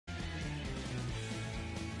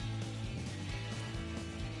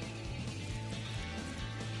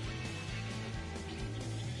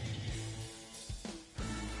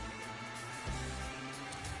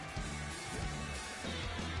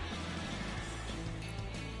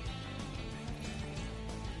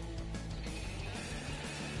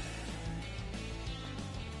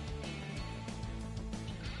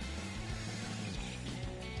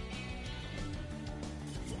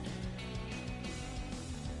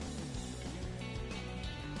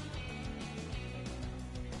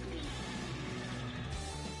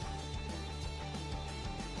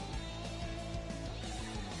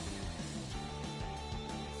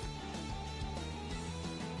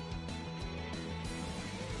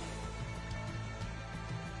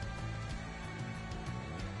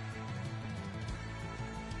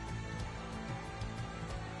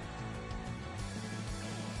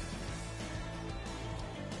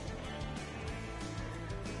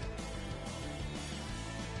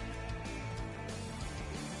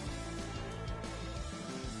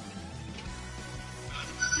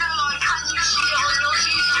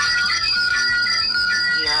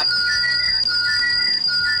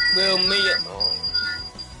Will me. Oh.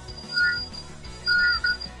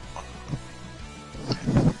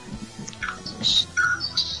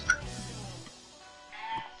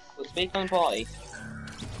 We'll speak on party.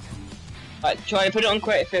 Right, try to put it on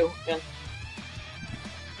creative field. Yeah.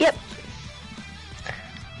 Yep.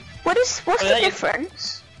 What's the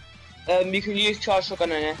difference? You can use charge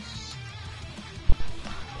shotgun in it.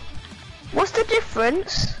 What's the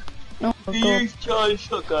difference? Oh my You god. use charge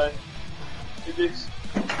shotgun. It is.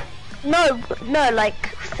 No, like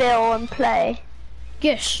fill and play.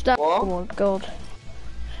 Yes, that. What? Oh my god.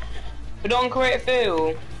 Put it on creative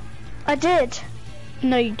field. I did.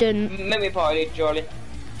 No, you didn't. Make me a party, Charlie.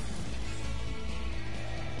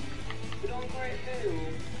 Put it on creative field.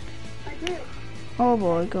 I did. Oh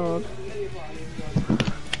my god.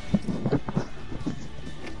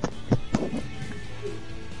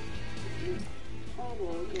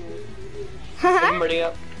 I'm ready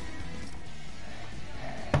up.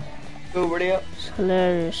 Go ready up. It's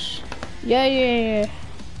hilarious. Yeah.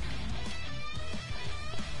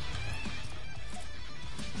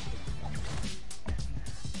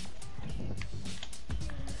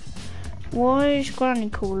 Why is Granny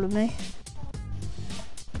calling me?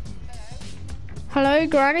 Hello,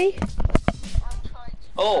 Granny?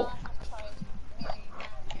 Oh.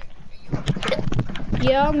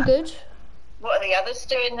 Yeah, I'm good. What are the others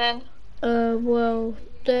doing then? Well,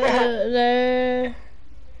 they're...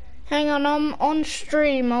 Hang on, I'm on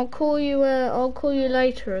stream. I'll call you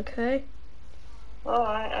later, okay?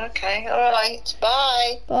 Alright, okay, alright,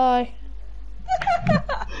 bye. Bye.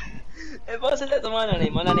 If I said that to my nanny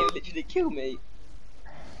would literally kill me.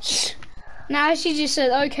 Now she just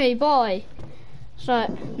said, okay, bye. It's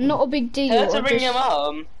like, not a big deal. That's to I ring just- your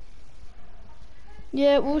mum.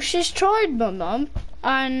 Yeah, well, she's tried my mum,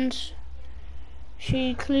 and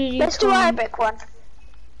she clearly Let's do can't- Arabic one.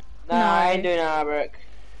 Nah, I ain't doing Arabic.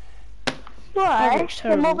 Why? Arabic's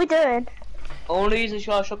Then what we doing? Only using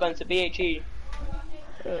charge shotgun to BHE.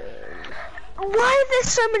 Why are there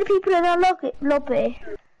so many people in our lobby?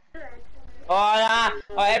 Oh nah.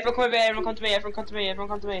 Alright, everyone come over here, everyone come to me, everyone come to me, everyone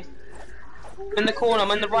come to me. I'm in the corner,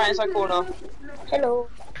 I'm in the right hand side corner. Hello.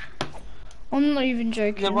 I'm not even In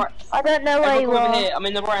joking. the right, I don't know where everyone you come over are. here, I'm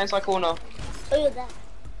in the right hand side corner. Look at that.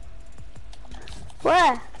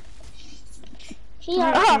 Where? Here.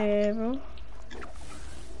 Yeah, bro.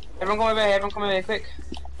 Everyone come over here, everyone come over here, quick.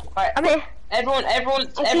 Right, I'm here. everyone here.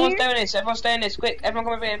 stay on this, everyone stay on this, quick. Everyone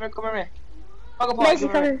come over here, everyone come over here. Fuck apart, Lazy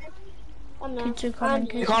come over here. coming. Kids are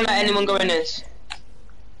coming, You can't let anyone go in this.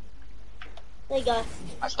 There you go.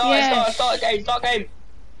 Start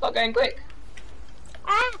game, quick.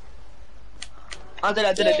 Ah! I did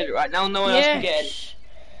it, right, now no one else can get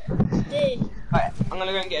in. Dude. Right, I'm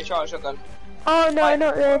gonna go and get a charge shotgun. Oh no, Right.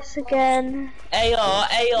 not this again.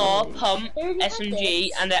 AR, pump, SMG,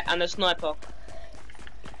 and a sniper.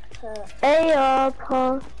 AR,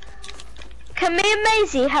 pump. Can me and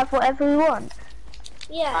Maisie have whatever we want?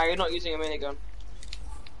 Ah, you're not using a minigun.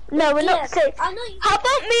 No, we're not. So, I know you. how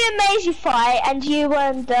about me and Maisie fight and you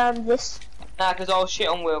and this? Nah, because I'll shit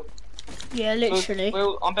on Will. Yeah, literally.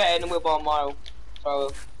 Will, I'm better than Will by a mile. So I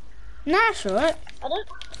will. Nah, it's alright. I don't.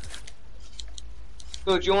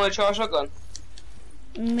 Good, do you want a charge shotgun?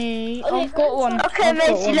 Me, Okay, I've got one. Okay, I've got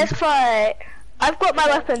Maisie, one. let's fight. I've got my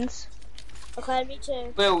weapons. Okay, me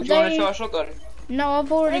too. Will, do you want a They- charge shotgun? No,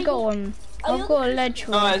 I've already got one. Are you I've got a ledge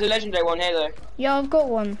No, one. there's a legendary one here though. Yeah, I've got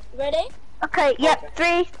one. Ready? Okay, yep.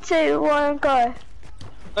 3, 2, 1, go.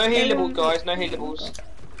 No healables, guys, no healables.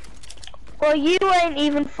 Well, you ain't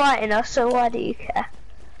even fighting us, so why do you care?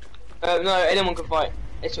 No, anyone can fight.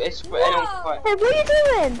 It's for anyone can fight. Hey, what are you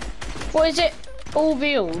doing? What is it? All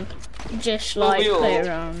real? Just like real. play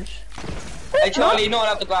around. Hey Charlie, you're not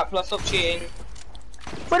allowed to grappler, stop cheating.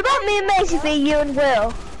 What about me and Maisie v you and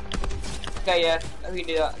Will? Okay, yeah, we can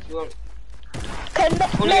do that if you want. Okay,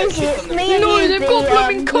 Maisie, it's me and No, you they've v, got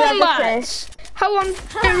blooming the other combats. How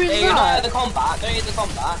unfair is Yeah, you're not at that? the combat, don't use the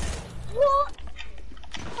combat. What?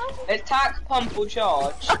 Attack, pump, or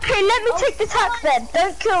charge. Okay, let me take the tack then.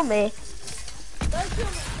 Don't kill me. Don't kill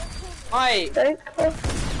me. Hi, Don't kill.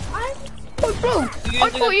 Oh, bro, you I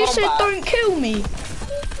using thought a you said combat? don't kill me.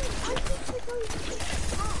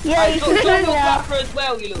 Yeah, you can Got do your that. grappler as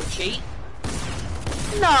well, you little cheat.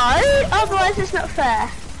 No, otherwise it's not fair.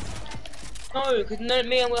 No, because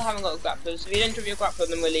me and Will haven't got grapplers. If you don't have your grappler,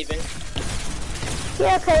 then we're leaving.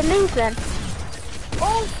 Yeah, okay, leave then.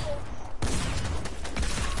 Oh,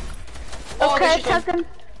 Oh, Okay, this is on- tag him.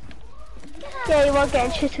 Yeah, you are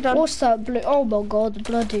getting shitted on. What's that blue? Oh my god,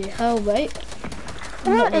 bloody hell, mate.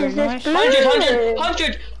 What Not very is this nice. blue?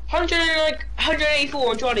 184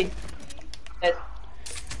 on Charlie. Dead.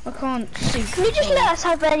 I can't see. Can you just let us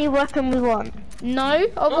have any weapon we want? No, No,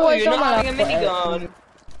 otherwise you're I'm not allowed having a to put it. minigun.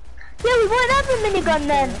 Yeah, we won't have a minigun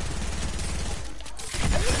then.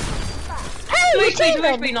 Hey, we're Please, please,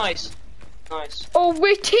 teaming. be nice. Nice. Oh,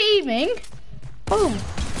 we're teaming? Boom.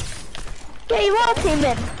 Yeah, you are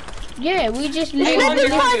teaming. Yeah, we just Just Hey, let me 100,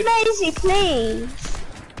 find 100. Maisie, please.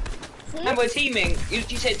 And we're teaming. You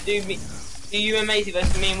said do you and Maisie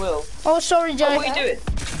versus me and Will. Oh, sorry, Joe. Oh, what are you doing?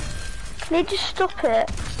 Can you just stop it?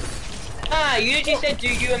 Ah, you literally said do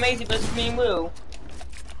you and Maisie versus me and Will.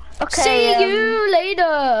 Okay. See you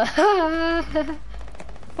later.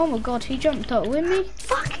 Oh my god, he jumped up with me.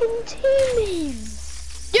 Fucking teaming.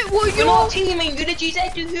 Yeah, well, You're not teaming. You literally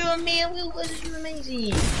said do you and me and Will versus you and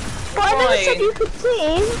Maisie. But I never Fine. said you could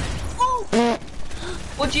team.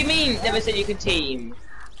 What do you mean? Never said you could team.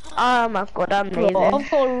 Oh my god, I'm I've leaving. got a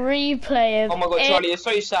replay of Oh my god, Charlie, you're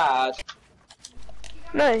so sad.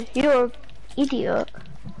 No, you're an idiot.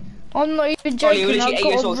 I'm not even Charlie, you're joking, literally I've 8 got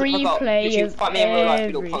years a old, so fuck up. replay Literally, of fight me in real life, you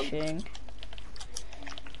little punk. everything.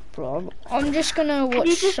 Bro, I'm just gonna watch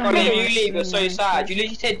you just some Charlie, of if my you leave, you're so streams. sad. You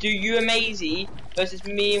literally said do you and Maisie versus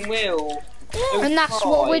me and Will. Don't And that's cry.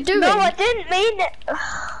 what we're doing. No, I didn't mean it.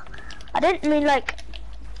 I didn't mean like,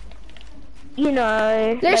 you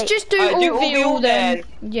know. Let's like, just do do all all then.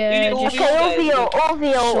 then. Yeah, Do all just the- Okay,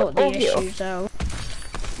 OVO, sort the OVO. issues out.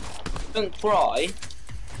 Don't cry.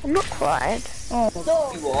 I'm not crying. Oh,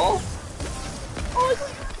 You are.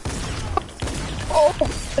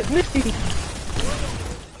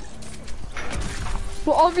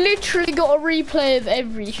 well, I've literally got a replay of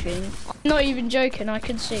everything. I'm not even joking, I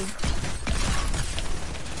can see.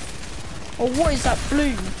 Oh, what is that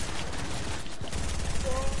bloom?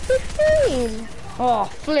 15. Oh,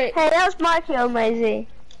 flip. Hey, that was my kill, Maisie.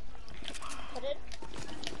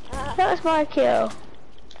 That was my kill.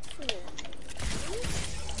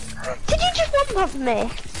 Did you just one pump me?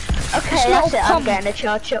 Okay, It's not that's a it. I'm pump. getting a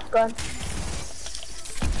charge shotgun.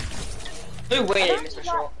 No way, Mr.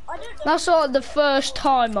 Short. That's like the first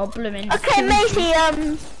time I blew in. Okay, Maisie,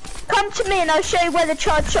 come to me and I'll show you where the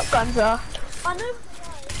charge shotguns are. I know.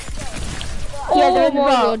 Oh Yeah, they're in the my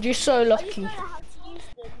vault. god, you're so lucky.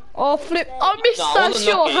 Oh, flip. I missed No, I that wasn't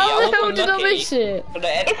shot. lucky, How I the hell wasn't did I lucky. miss it? But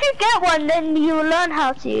the If you get one, then you will learn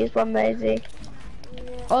how to use one, Maisie.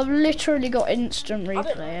 I've literally got instant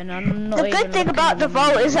replay and I'm not The even good thing looking about the at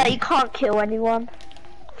vault them. is that you can't kill anyone.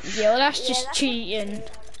 Yeah, well, that's just cheating.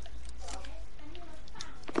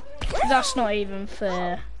 That's not even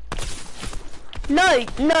fair. No,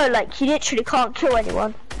 like you literally can't kill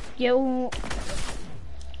anyone. Yeah, well...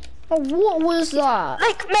 Oh, what was that?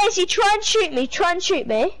 Like, Maisie, try and shoot me, try and shoot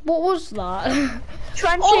me. What was that?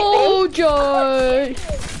 Try and shoot Oh, Joe! me.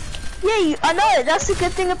 Yeah, I know, that's the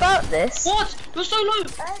good thing about this. What? You're so low.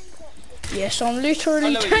 Yes, I'm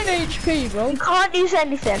literally Hello, 10 HP, bro. You can't use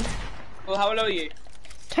anything. Well, how low are you?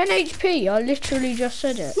 10 HP, I literally just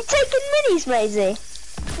said it. You're taking minis, Maisie.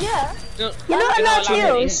 Yeah. No, You're not allowed to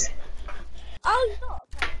minis. use. Oh, you're not.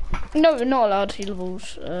 No, we're not allowed to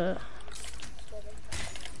levels.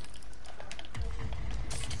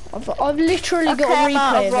 I've literally got Okay, a I'm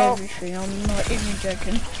out replay of of roll. everything, I'm not even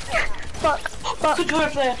joking. Fuck. Controller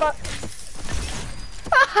player.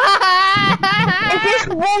 Is this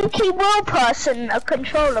wonky will person a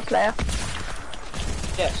controller player?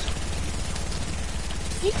 Yes.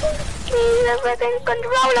 He's everything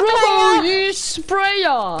controller Bro, player. you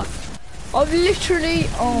sprayer! I've literally,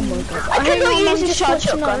 oh my god. I Hang cannot on, I'm use a just charge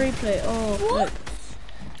watching that shotgun. replay. Oh, What? flip.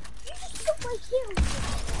 You just took my kill.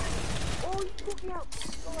 Oh, you took me out.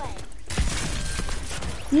 Go away.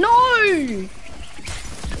 No!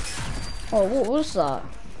 Oh, what was that?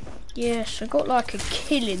 Yes, I got like a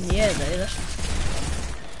kill in the air there.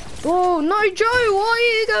 Oh, no, Joe, why are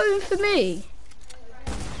you going for me?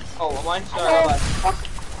 Oh, am I? Sorry, bye.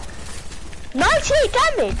 98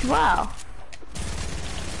 damage, wow.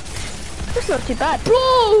 That's not too bad.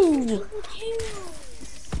 Bro!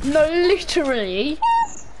 No, literally.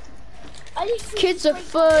 I just Kids are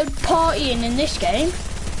third partying in this game.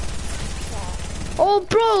 Oh,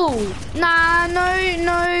 bro! Nah,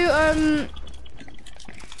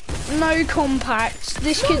 no compacts.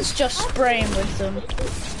 This kid's just spraying with them.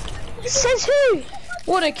 Says who?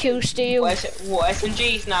 What a kill steal. What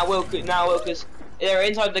SMGs now? Because they're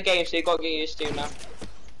inside the game, so you gotta get used to now.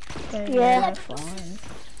 Okay, Yeah. fine.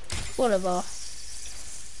 Whatever.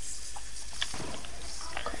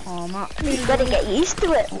 Calm up. You gotta get used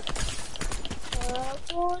to it.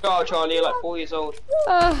 Oh, Charlie, you're like 4 years old.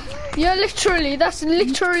 Yeah, literally, that's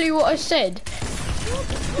literally what I said.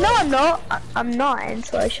 No, I'm not. I'm 9,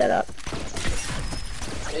 so shut up.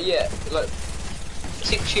 Yeah, like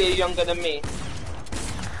 6 years younger than me.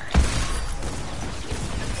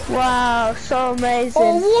 Wow, so amazing.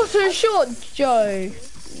 Oh, what a shot, Joe.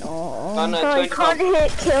 No. Oh no, Oh, you 20 can't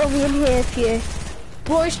pump. kill me in here if you.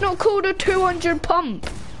 Bro, it's not called a 200 pump.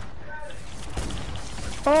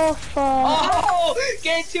 Oh, fuck. Oh,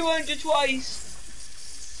 get 200 twice.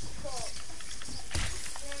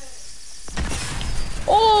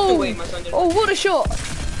 Oh, wait, my son didn't. oh, what a shot.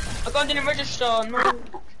 I didn't register. No.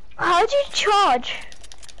 How do you charge?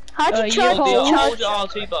 How do you charge? Hold the Charge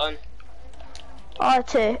R2 button.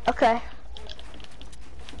 R2. Okay.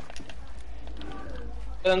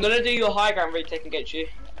 I'm gonna do your high ground retake against you.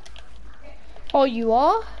 Oh, you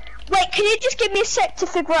are? Wait, can you just give me a sec to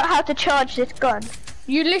figure out how to charge this gun?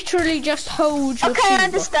 You literally just hold your Okay, I C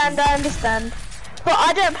understand. I understand. But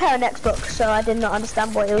I don't play on Xbox, so I did not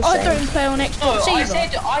understand what you were button. I saying. don't play on No, Xbox I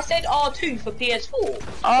either. said R2 for PS4.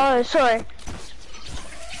 Oh, sorry.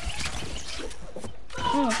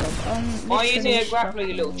 Oh my god, Why are you using a literally grappler,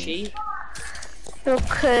 you little cheat?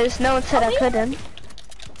 Because no one said I couldn't.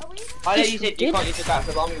 I know Yes, you you said you did. can't use a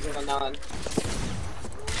grappler, but I'm using one now then.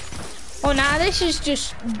 Oh, now this is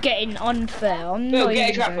just getting unfair. I'm Go not get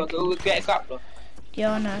a even grappler, joking. go get a grappler.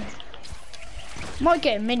 Yeah, I know. Might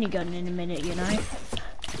get a minigun in a minute, you know.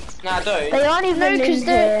 Nah, don't. They aren't even No, in because here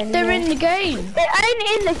they're anymore. in the game. They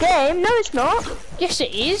ain't in the game. No, it's not. Yes,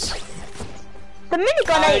 it is. The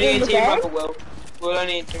minigun ain't Only in in the Team game. Rumble, Will. We'll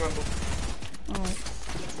only in Team Rumble. Oh.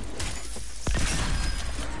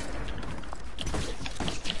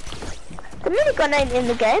 The minigun ain't in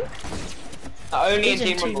the game. Only in Isn't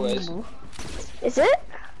Team Rumble is. Rumble. Is it?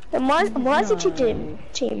 Then why is it No.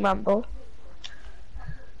 Team Rumble?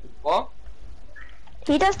 What?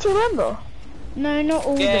 He does Team Rumble. No, not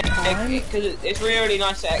all Yeah, the time. because it's really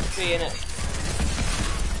nice to XP in it.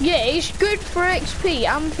 Yeah, it's good for XP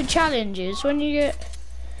and for challenges when you get...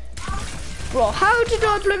 Bro, how did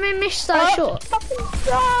I blooming miss that shot? Fucking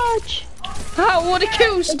charge. How? What a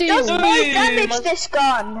kill It steal! does more Ooh, damage, my- this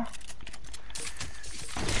gun.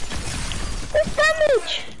 There's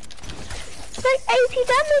damage. It's like 80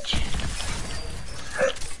 damage.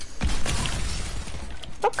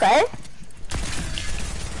 Okay.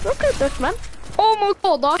 Okay, this man. Oh my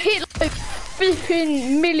god, I hit like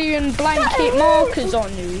 15 million blanket markers on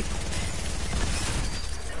you.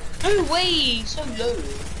 No way, so low.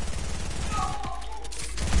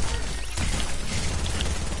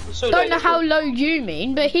 So Don't know low, how low you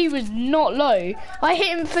mean, but he was not low. I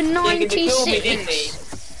hit him for Yeah, 'cause he killed me, didn't he? 96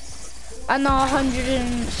 and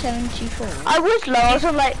 174. I was low. I was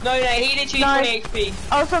on like, No, he did choose Nice. 20 HP.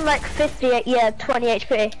 I was on like 58. Yeah, 20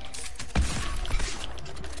 HP.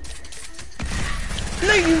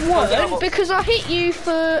 No, you Oh, yeah, weren't, because I hit you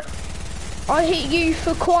for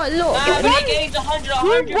quite a lot. Nah, But Billy when- Games 100 You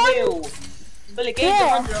won. mil. Billy Games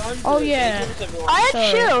Yeah. 100. Oh, yeah. He gives everyone. I had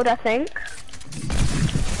Sorry. shield, I think.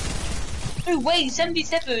 No way,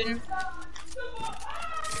 77.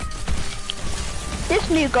 This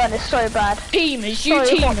new gun is so bad. teamers, you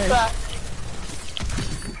Sorry, what's teamers. that?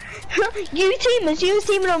 you teamers, you was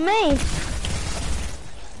teaming on me.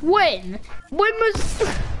 When? When was...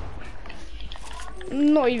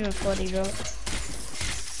 Not even funny, bro.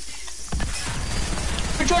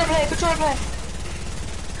 Controller play.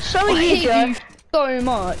 So I are you, hate Joe. you so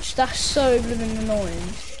much. That's so blooming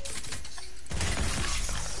annoying.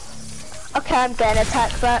 Okay, I'm getting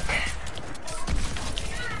attacked back.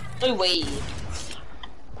 No way.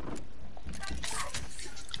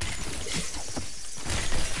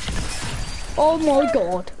 Oh my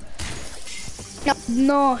god. That's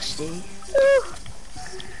nasty. Ooh.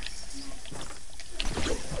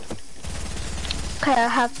 Okay, I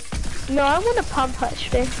have... No, I want a pump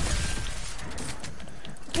actually.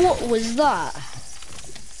 What was that?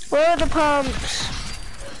 Where are the pumps?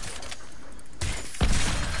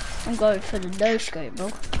 I'm going for the no scope, bro.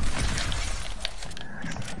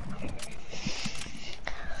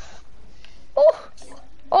 Oh!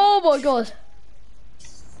 Oh my god.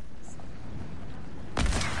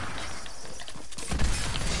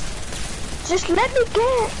 Just let me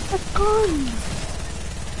get a gun.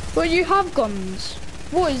 Well, you have guns.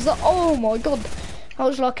 What is that? Oh my god. I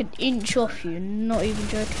was like an inch off you, not even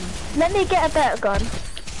joking. Let me get a better gun.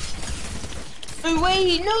 No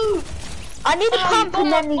way, no. I need a Oh, pump you and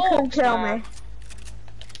got then you my can box, kill man. me.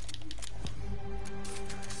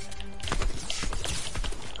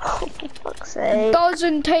 Oh, for fuck's sake.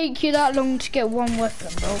 Doesn't take you that long to get one weapon,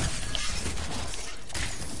 bro.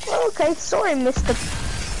 Okay, sorry, Mr.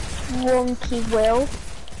 Wonky Will.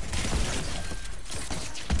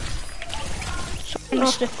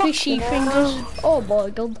 Mr. Fishy fucking Fingers. hell. Oh my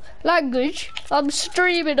god. Language. I'm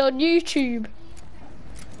streaming on YouTube.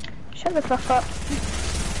 Shut the fuck up.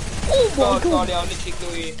 Oh my God, god. Carly, I'll literally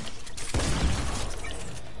kill you.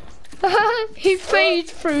 He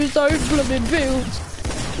fades through his own blooming builds.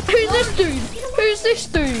 Who's this dude? Who's this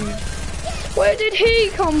dude? Where did he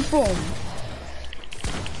come from?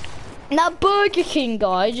 That Burger King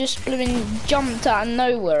guy just blooming jumped out of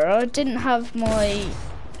nowhere. I didn't have my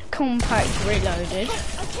compact reloaded.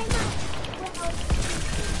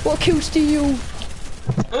 What kills do you?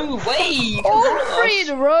 Oh, wait! Oh, 3 in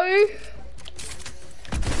a row.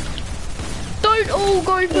 Don't all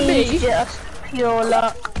go for me. He's just pure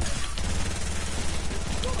luck.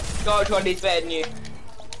 God, Charlie's better than you.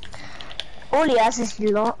 All he has is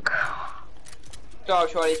luck. God,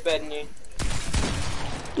 Charlie's better than you.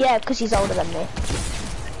 Yeah, because he's older than me.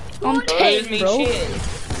 I'm Don't 10, me bro. shit.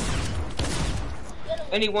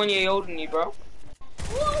 Only 1 year older than you, bro.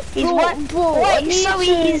 He's Bro, what? bro, I Wait, need so to-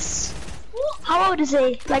 he's... How old is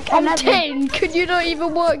he? Like I'm 11? 10. Could you not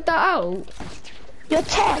even work that out? You're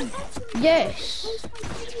 10? Yes.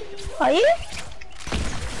 Are you?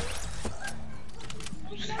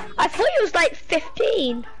 I thought he was like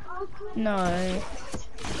 15. No.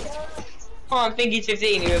 Oh, I think he's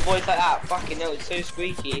 15 with a voice like that. Fucking hell, it's so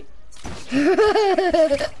squeaky.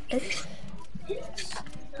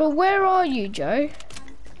 But where are you, Joe?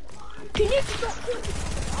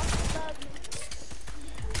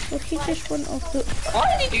 Look, he just went off the...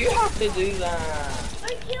 Why did you have to do that?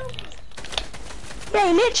 Yeah,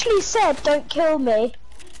 he literally said, don't kill me.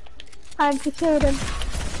 And he killed him.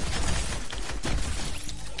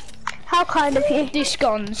 How kind of you. This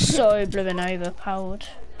gun's so blooming overpowered.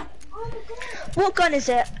 What gun is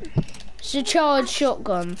it? It's a charged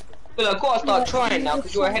shotgun. Well, I've got to start trying now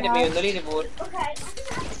because you're ahead of me on the leaderboard.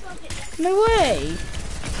 No way.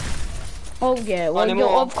 Oh yeah, well Any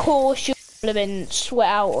more? of course you're blooming sweat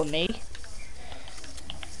out on me.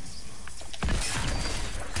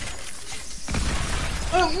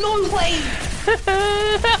 Oh, no way!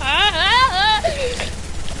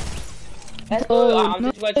 Let's go. Oh, I'm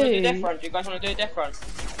just going to do no. death run. Do you guys want to do a death run?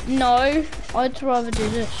 No, I'd rather do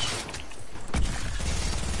this.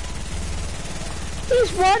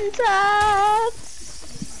 He's one tap.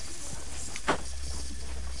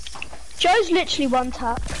 Joe's literally one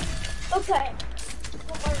tap. Okay.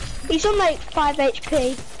 He's on like 5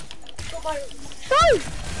 HP.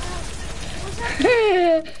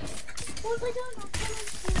 No!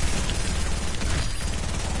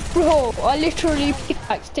 Bro, I literally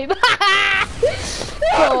pickaxed him. Oh,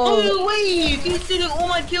 Oh, no way! He's doing all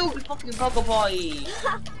my kills with fucking Poker Party.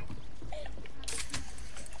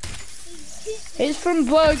 it's from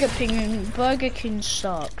Burger King and Burger King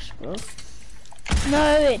sucks, bro.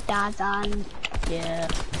 No, it doesn't. Yeah.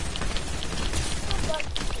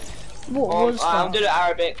 What was I'm that? doing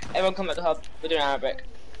Arabic. Everyone come at the hub. We're doing Arabic.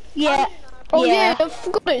 Yeah. Oh yeah, I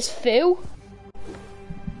forgot it's Phil.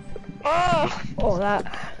 Oh. Oh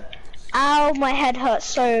that. Ow, my head hurts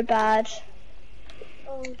so bad.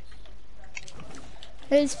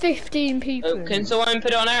 There's 15 people. Oh, can someone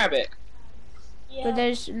put it on Arabic? But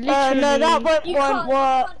there's literally... No, that won't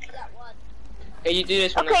work. Can you do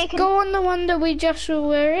this one? Okay, can Go on the one that we just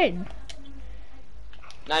were in.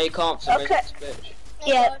 Now you can't. So Okay. bitch.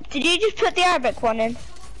 yeah. Did you just put the Arabic one in?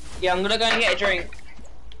 Yeah, I'm gonna go and get a drink.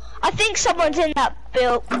 I think someone's in that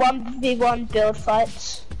build 1v1 build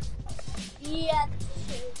fights. Yeah.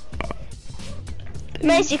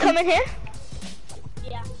 Macy, come in here.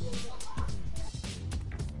 Yeah.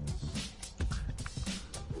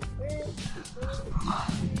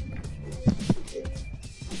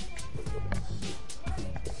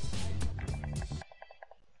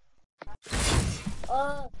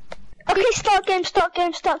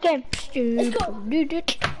 Okay, start game.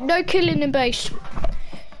 No killing in base.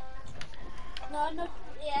 No,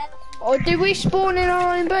 yeah. Or did we spawn in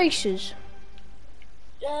our own bases?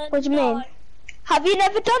 What do you mean? Have you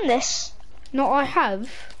never done this? No, I have.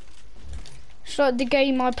 It's like the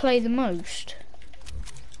game I play the most.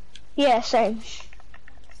 Yeah, same.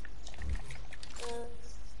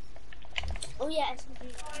 Oh yeah, it's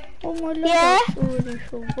Oh my lord. Yeah? Already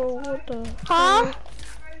full, bro, what the Huh?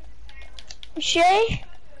 Shay?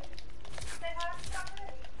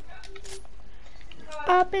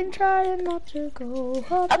 I've been trying not to go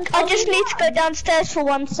up. I just need to go downstairs for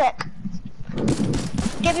 1 sec.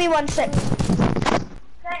 Give me 1 sec.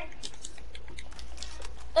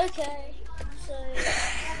 okay. So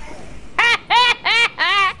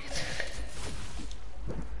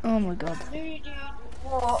Oh my god.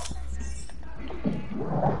 what?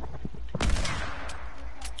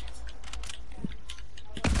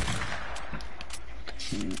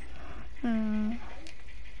 Hmm.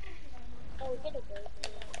 Oh, we're gonna go.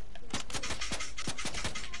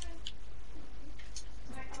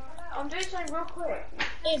 I'm doing something real quick.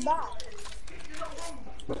 Hey, bye.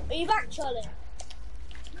 Are you back, Charlie?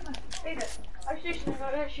 I was just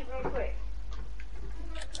actually real quick.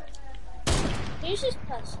 Who's this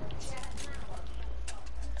person?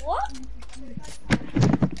 What?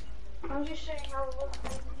 I was just saying how it was.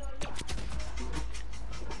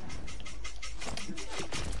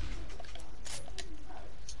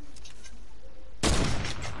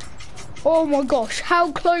 Oh my gosh,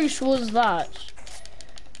 how close was that?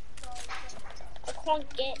 I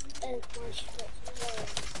can't get my shit.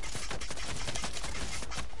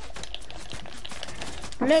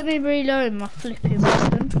 Let me reload my flipping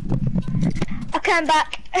weapon. Okay, I'm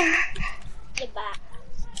back. You're back.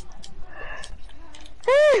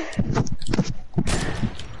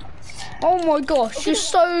 Oh my gosh, you're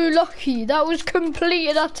so lucky. That was complete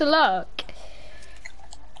and utter luck.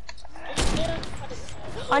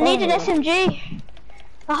 I need an SMG.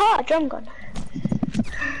 Aha, a drum gun.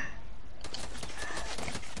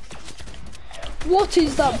 What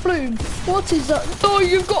is that, Bloom? What is that? Oh,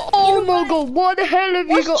 you've got. Oh my god, what the hell have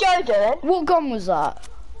you got? What's Joe doing? What gun was that?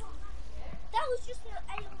 That was just an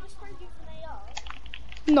AR from AR.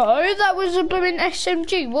 No, that was a blooming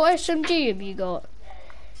SMG. What SMG have you got?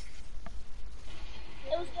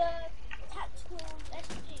 It was the tactical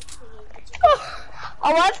SMG thingy.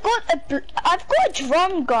 Oh, I've got a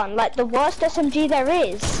drum gun, like the worst SMG there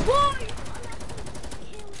is. Why?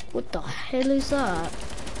 What the hell is that?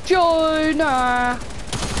 Jonah!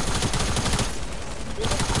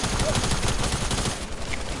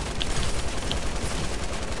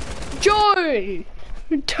 Joe!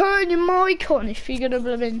 Turn your mic on if you're gonna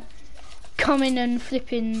blooming come in and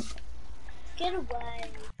flipping. Get away.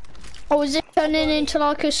 Oh, is it turning into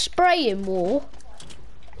like a spraying war?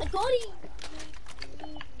 I got it.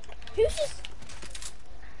 Who's this?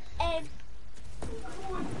 Oh,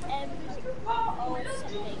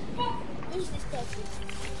 something. Who's this person?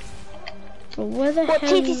 Well, where the What,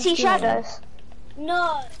 hell is TTC Joe? Shadows?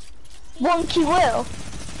 No. Wonky Will?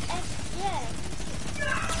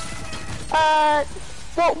 Yeah.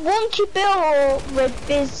 What, Wonky Bill or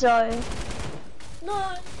Rebizzo?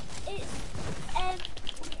 No. It's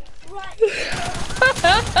right.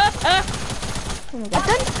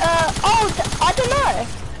 I don't know.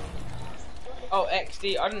 Oh,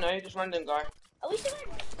 XD, I don't know, just random guy. Are we still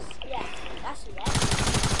in? Yeah. That's it.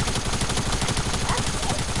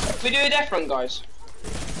 Can we do a death run, guys?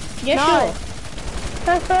 Yeah, No.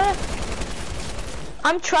 sure.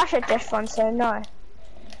 I'm trash at this one, so no.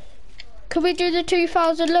 Could we do the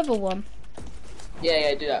 2000 level one?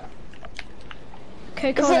 Yeah, do that.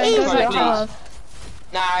 Okay, Is come it on, easy go back or to hard? Earth.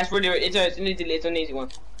 Nah, it's an easy one.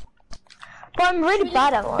 But I'm really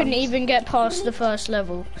bad at Couldn't one. even get past the first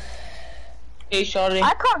level. Hey, Charlie.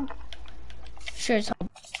 I can't. Shows how.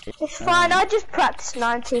 It's fine. I just practice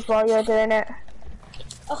 90s while you're doing it.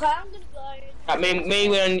 Okay, I'm gonna go. Me,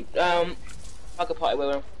 we're on, Pocket Party,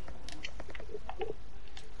 we're on.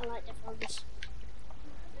 I like the ones.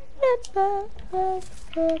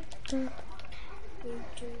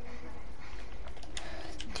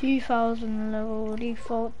 2000 level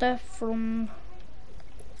default death from.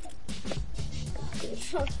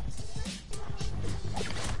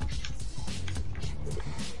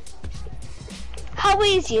 How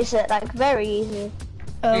easy is it? Like, very easy.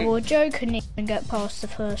 Well, Joe couldn't even get past the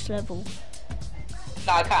first level.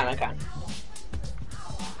 No, I can.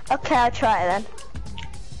 Okay, I'll try it then.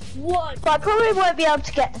 One. But I probably won't be able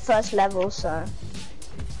to get the first level, so.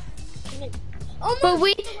 Oh But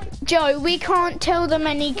Joe, we can't tell them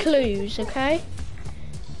any clues, okay?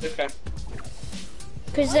 Okay.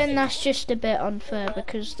 Because then that's just a bit unfair,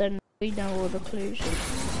 because then we know all the clues.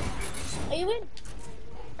 Are you in?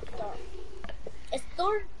 It's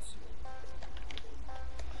Thorns.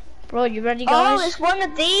 Bro, you ready, guys? Oh, it's one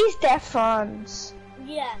of these death runs.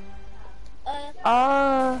 Yeah.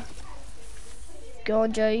 Oh. Go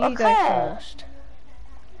on, Joe, you go Okay. first.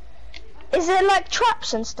 Is it like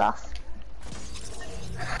traps and stuff?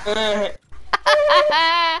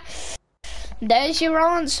 There's your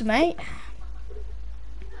answer, mate.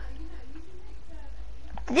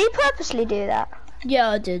 Did he purposely do that?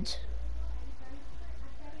 Yeah, I did.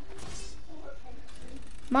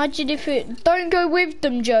 Imagine if it... Don't go with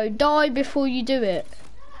them, Joe. Die before you do it.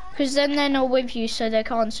 Because then they're not with you, so they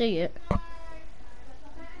can't see it.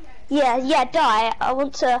 Yeah, die. I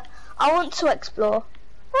want to explore.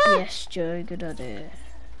 Yes, Joe, good idea.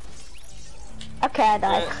 Okay, I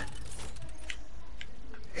died.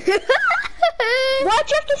 Why'd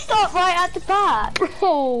you have to start right at the back?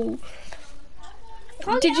 Oh.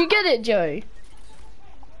 Did you get it, Joe?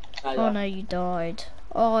 I Oh no, you died.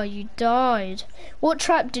 Oh, you died. What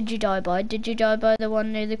trap did you die by? Did you die by the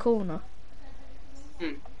one near the corner?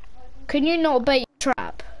 can you not bait a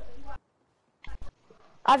trap?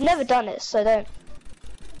 I've never done it, so don't.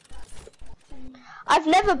 I've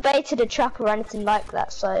never baited a trap or anything like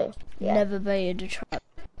that, so yeah. Never baited a trap.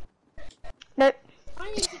 Nope.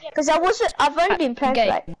 I need to get. Because I've only been playing for Okay.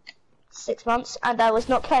 like 6 months, and I was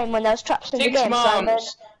not playing when there was traps in the 6 game. So I know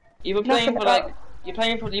months. You've been playing nothing for like about- you've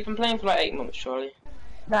been playing for like 8 months, Charlie.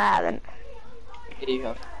 no, I haven't. Yeah, you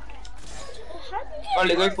have. How do you get?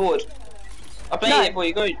 Charlie, go forward. I baited No. it for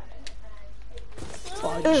you. Go.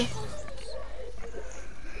 Ugh.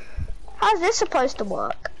 How's this supposed to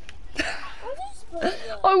work?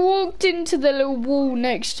 I walked into the little wall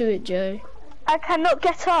next to it, Joe. I cannot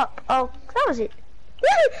get up. Oh, that was it.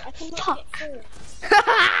 I cannot Fuck. get through.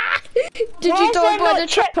 Did Why you is die there by not the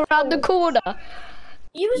trap around the checkpoints? corner?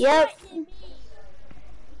 You was Yep. right near me.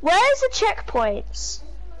 Where's the checkpoints?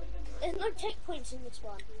 There's no checkpoints in this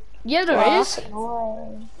one. Yeah, there Oh, is. that's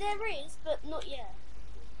annoying. There is, but not yet.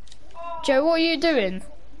 Joe, what are you doing?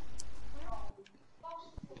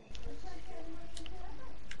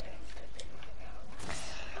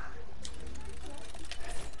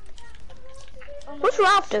 What's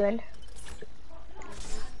Ralph doing?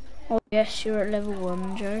 Oh yes, you're at level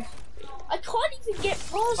 1, Joe. I can't even get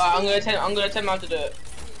past Right, I'm it. gonna tell him how to do it.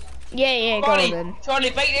 Yeah, yeah, go Charlie, then. Charlie,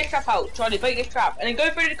 bait this trap out. Charlie, bait this trap, and then go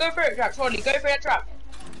for it trap. Charlie, go for that trap.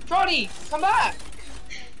 Charlie, come back.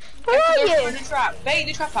 Where Go are for you? the trap. Bait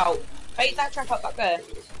the trap out. Bait that trap out back there.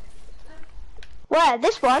 Where?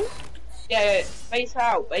 This one? Yeah, bait it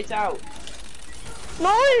out. Bait it out.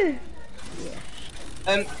 No.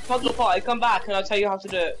 Puzzle party, come back, and I'll tell you how to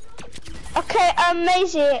do it. Okay,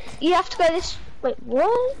 Maisie, you have to go this. Wait,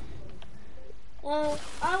 what?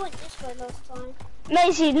 I went this way last time.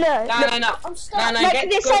 Maisie, no. No, look, no, no. I'm stuck. No, no, like get,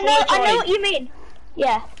 this. go I know. forward, I know Charlie. what you mean.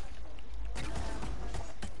 Yeah.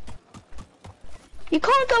 You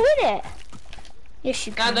can't go in it. Yes,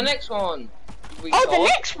 you Now can. the next one. Oh, the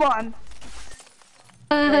next one.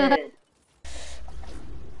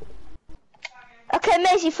 Okay,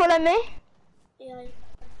 Maisie, follow me. Yeah.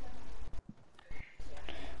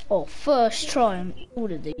 Oh, first try on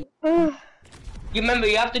all of these. Ugh. You remember,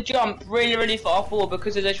 you have to jump really, really far forward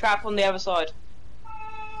because there's a trap on the other side.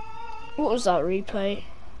 What was that replay?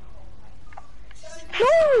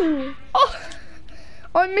 No. Oh,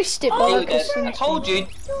 I missed it by There we like go. a I centimetre. told you,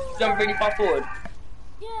 jump really far forward.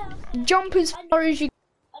 Yeah. Jump as far as you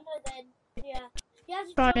I know then. Yeah. You have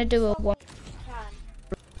to trying to jump do a as far one. as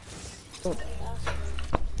you can.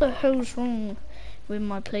 What the hell's wrong with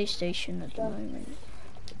my PlayStation at the moment?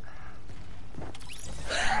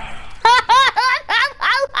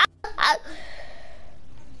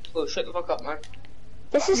 Oh, shut the fuck up, man.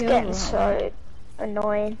 This is Yeah, getting right. so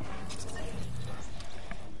annoying.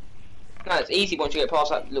 No, it's easy once you get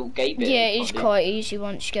past that little gate bit. Yeah, it's Can't quite easy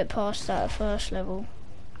once you get past that first level.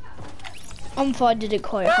 I'm finding it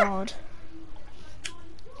quite hard.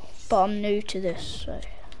 But I'm new to this, so.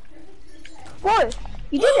 Whoa,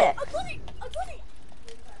 you did it. I got it! I got it!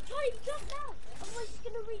 Charlie, jump down! Otherwise he's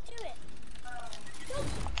gonna redo it. Jump!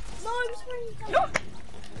 No, I'm just running down.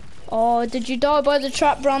 Oh, did you die by the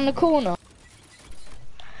trap round the corner?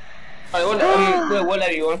 Alright, what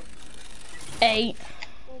level you on? 8.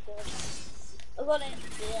 Oh god. I got it.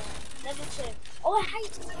 Yeah. Level 2. Oh, I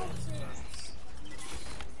hate impulses.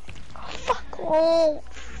 Fuck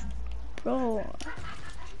off. Bro.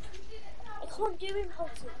 I can't do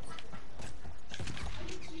impulses.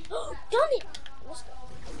 Done it! Let's go.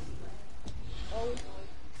 Oh my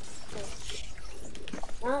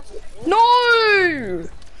god. That's it. No!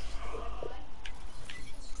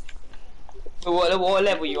 What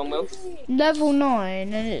level you on, Will? Level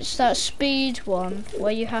 9, and it's that speed one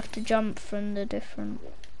where you have to jump from the different.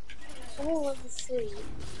 I'm on level 3.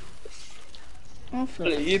 Oh,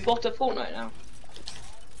 flip. You bought a Fortnite now.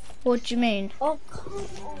 What do you mean? Oh, come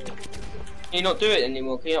on. Can you not do it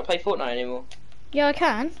anymore? Can you not play Fortnite anymore? Yeah, I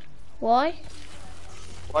can. Why?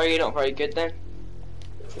 Why are you not very good then?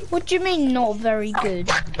 What do you mean not very good?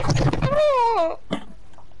 What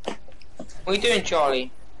are you doing,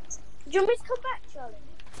 Charlie? Do you want me to come back, Charlie?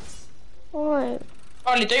 What?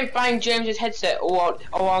 Charlie, don't bang James's headset, or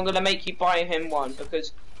I'm gonna make you buy him one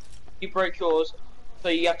because you broke yours. So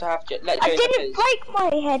you have to let I James have didn't his. break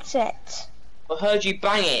my headset. I heard you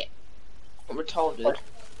bang it. I'm retarded.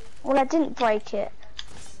 Well, I didn't break it.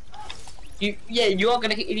 You are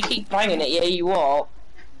gonna if you keep banging it. Yeah, you are.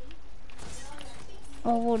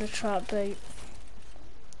 Oh, what a trap bait.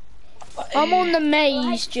 I'm on the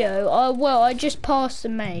maze, Joe. I just passed the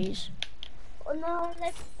maze. Oh no,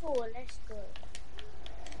 level 4, let's go.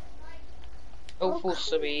 Oh, for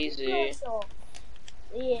so easy. Close off.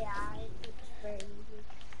 Yeah, it's very easy.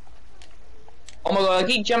 Oh my god, I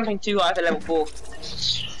keep jumping too high for level 4.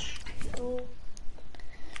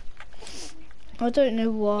 I don't know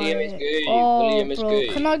William is why. good. Oh, William is bro, good.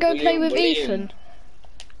 can I go play with William. Ethan?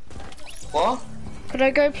 What? Could I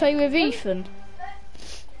go play with Ethan?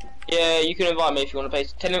 Yeah, you can invite me if you want to play.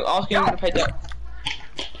 Tell him, ask him to play death.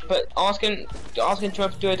 But ask him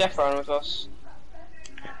to do a death run with us.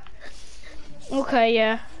 Okay,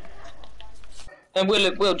 yeah. And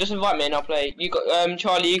Will, just invite me and I'll play. You got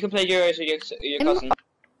Charlie, you can play Euros with your cousin.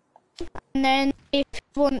 And then if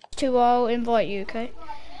you want to, I'll invite you, okay?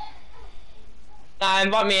 Nah,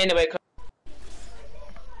 invite me anyway.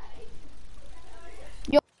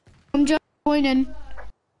 I'm just joining.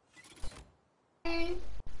 You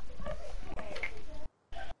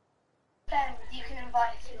can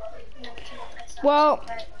invite if you want. Well,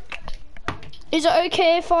 is it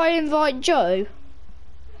okay if I invite Joe?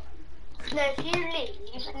 No, if you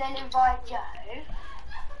leave and then invite Joe.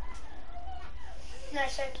 No,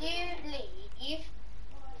 so if you leave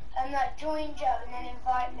and like join Joe and then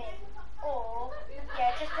invite me. Or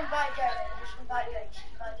yeah, just invite Joe then. Just invite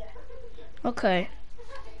Joe. Okay.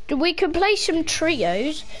 We can play some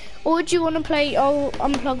trios, or do you want to play? I'll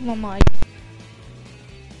unplug my mic.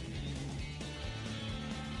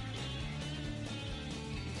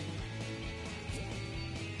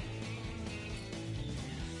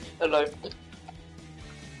 Hello.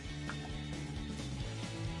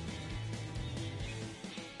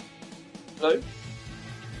 Hello.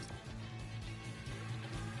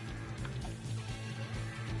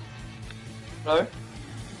 Hello.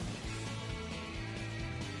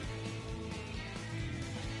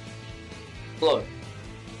 Hello.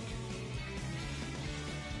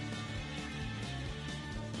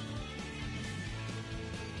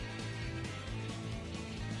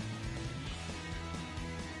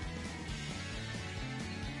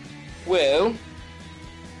 Will.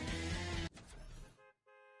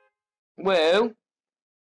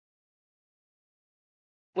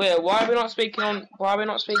 Will, why are we not speaking on? Why are we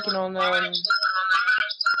not speaking on?